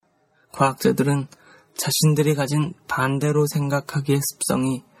과학자들은 자신들이 가진 반대로 생각하기의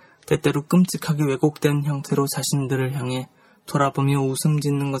습성이 때때로 끔찍하게 왜곡된 형태로 자신들을 향해 돌아보며 웃음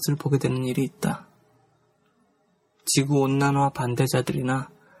짓는 것을 보게 되는 일이 있다. 지구온난화 반대자들이나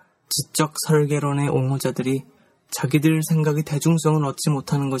지적 설계론의 옹호자들이 자기들 생각이 대중성을 얻지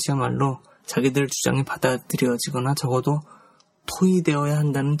못하는 것이야말로 자기들 주장이 받아들여지거나 적어도 토의되어야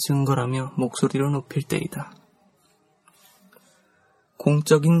한다는 증거라며 목소리를 높일 때이다.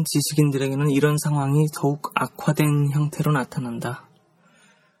 공적인 지식인들에게는 이런 상황이 더욱 악화된 형태로 나타난다.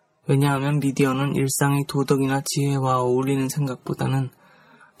 왜냐하면 미디어는 일상의 도덕이나 지혜와 어울리는 생각보다는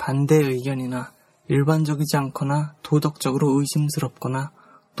반대 의견이나 일반적이지 않거나 도덕적으로 의심스럽거나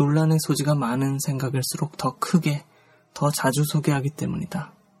논란의 소지가 많은 생각일수록 더 크게, 더 자주 소개하기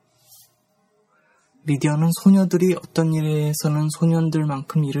때문이다. 미디어는 소녀들이 어떤 일에서는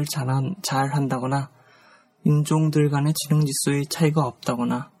소년들만큼 일을 잘한다거나 인종들 간의 지능지수의 차이가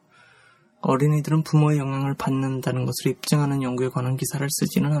없다거나 어린이들은 부모의 영향을 받는다는 것을 입증하는 연구에 관한 기사를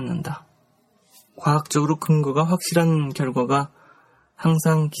쓰지는 않는다. 과학적으로 근거가 확실한 결과가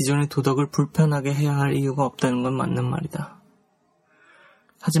항상 기존의 도덕을 불편하게 해야 할 이유가 없다는 건 맞는 말이다.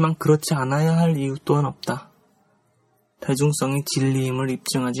 하지만 그렇지 않아야 할 이유 또한 없다. 대중성이 진리임을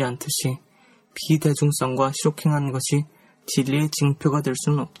입증하지 않듯이 비대중성과 실혹행한 것이 진리의 징표가 될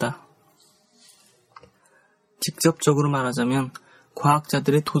수는 없다. 직접적으로 말하자면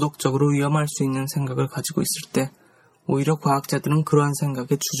과학자들이 도덕적으로 위험할 수 있는 생각을 가지고 있을 때 오히려 과학자들은 그러한 생각에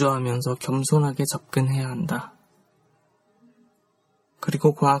주저하면서 겸손하게 접근해야 한다.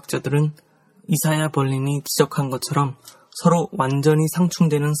 그리고 과학자들은 이사야 벌린이 지적한 것처럼 서로 완전히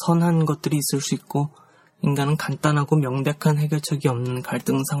상충되는 선한 것들이 있을 수 있고 인간은 간단하고 명백한 해결책이 없는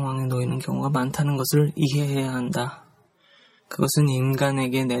갈등 상황에 놓이는 경우가 많다는 것을 이해해야 한다. 그것은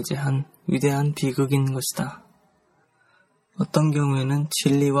인간에게 내재한 위대한 비극인 것이다. 어떤 경우에는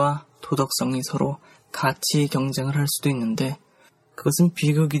진리와 도덕성이 서로 가치 경쟁을 할 수도 있는데 그것은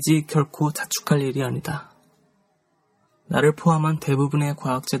비극이지 결코 자축할 일이 아니다. 나를 포함한 대부분의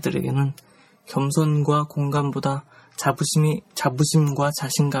과학자들에게는 겸손과 공감보다 자부심과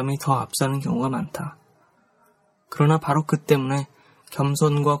자신감이 더 앞서는 경우가 많다. 그러나 바로 그 때문에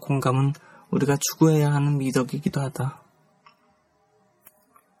겸손과 공감은 우리가 추구해야 하는 미덕이기도 하다.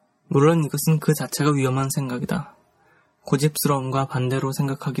 물론 이것은 그 자체가 위험한 생각이다. 고집스러움과 반대로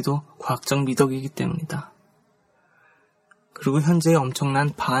생각하기도 과학적 미덕이기 때문이다. 그리고 현재의 엄청난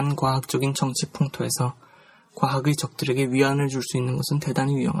반과학적인 정치 풍토에서 과학의 적들에게 위안을 줄 수 있는 것은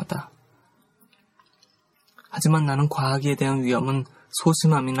대단히 위험하다. 하지만 나는 과학에 대한 위험은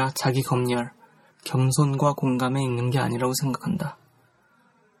소심함이나 자기 검열, 겸손과 공감에 있는 게 아니라고 생각한다.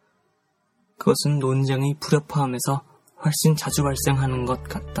 그것은 논쟁의 불협화음에서 훨씬 자주 발생하는 것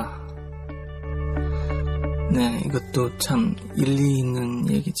같다. 네, 이것도 참 일리 있는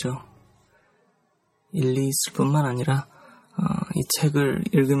얘기죠. 일리 있을 뿐만 아니라 이 책을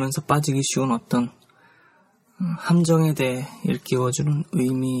읽으면서 빠지기 쉬운 어떤 함정에 대해 일깨워주는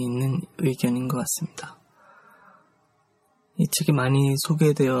의미 있는 의견인 것 같습니다. 이 책이 많이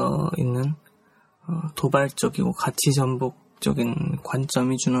소개되어 있는 도발적이고 가치 전복적인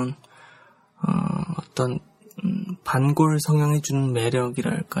관점이 주는 어떤 반골 성향이 주는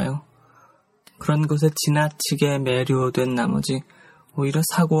매력이랄까요? 그런 것에 지나치게 매료된 나머지 오히려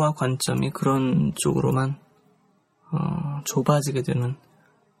사고와 관점이 그런 쪽으로만 좁아지게 되는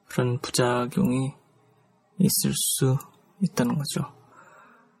그런 부작용이 있을 수 있다는 거죠.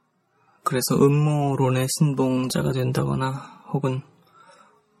 그래서 음모론의 신봉자가 된다거나 혹은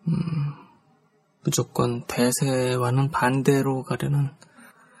무조건 대세와는 반대로 가려는,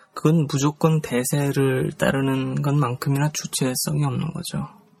 그건 무조건 대세를 따르는 것만큼이나 주체성이 없는 거죠.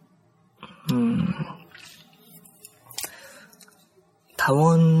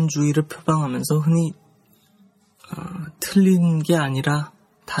 다원주의를 표방하면서 흔히 틀린 게 아니라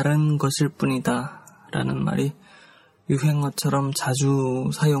다른 것일 뿐이다 라는 말이 유행어처럼 자주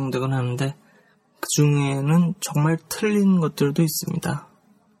사용되곤 하는데 그 중에는 정말 틀린 것들도 있습니다.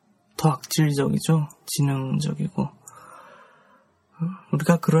 더 악질적이죠. 지능적이고.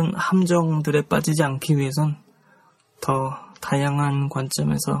 우리가 그런 함정들에 빠지지 않기 위해선 더 다양한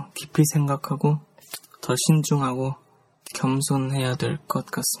관점에서 깊이 생각하고 더 신중하고 겸손해야 될 것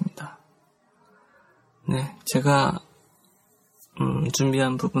같습니다. 네, 제가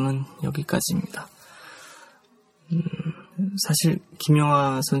준비한 부분은 여기까지입니다. 사실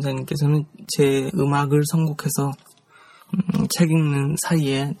김영하 선생님께서는 제 음악을 선곡해서 책 읽는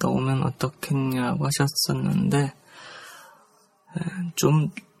사이에 넣으면 어떻겠냐고 하셨었는데 좀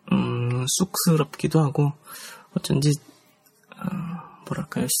쑥스럽기도 하고 어쩐지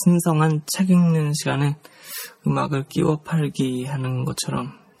신성한 책 읽는 시간에 음악을 끼워 팔기 하는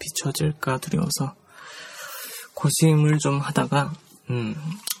것처럼 비춰질까 두려워서 고심을 좀 하다가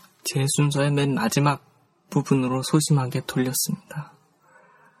제 순서의 맨 마지막 부분으로 소심하게 돌렸습니다.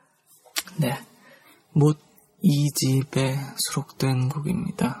 네, 못 2집에 수록된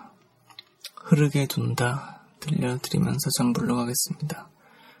곡입니다. 흐르게 둔다 들려드리면서 전 물러가겠습니다.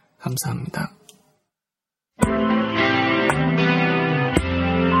 감사합니다.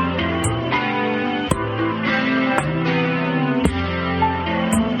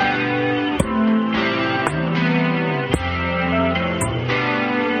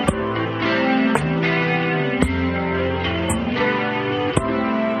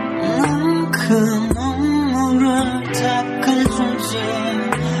 그 눈물을 닦아주지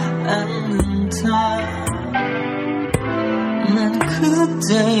않는다. 난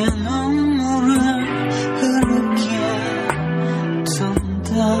그대의 눈물을 흐르게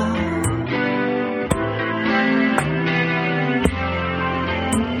둔다.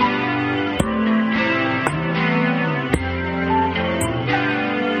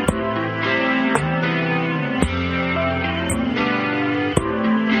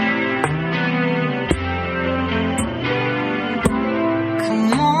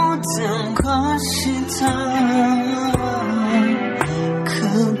 것이 다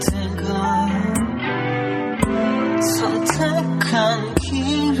그대가 선택한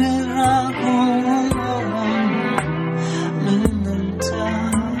길이라고 믿는다.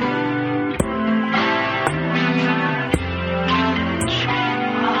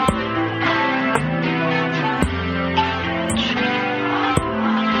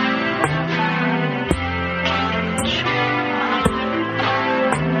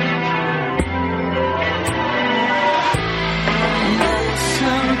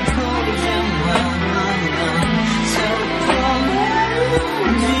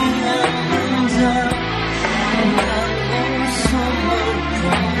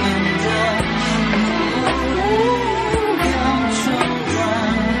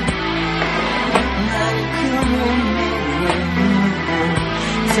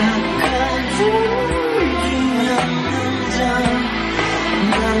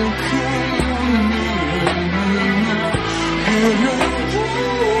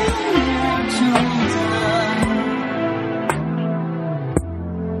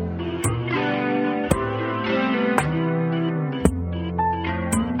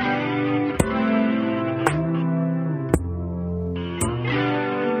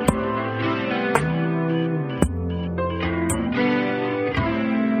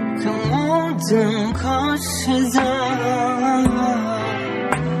 모든 것이 다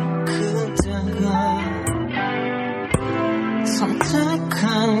그대가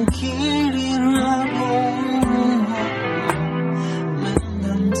선택한 길이라고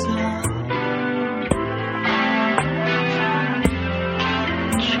믿는다.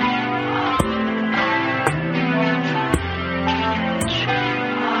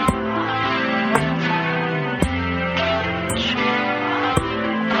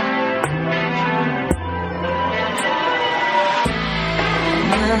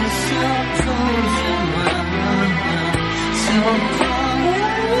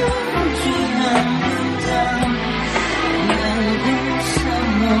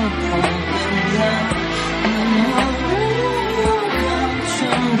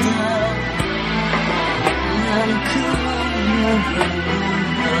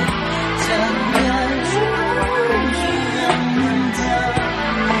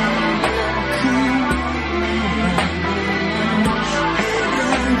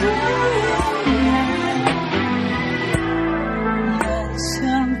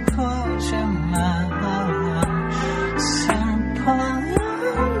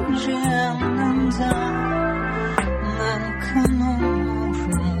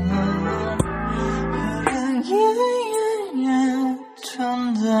 흐르게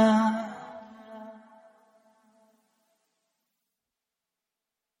둔다.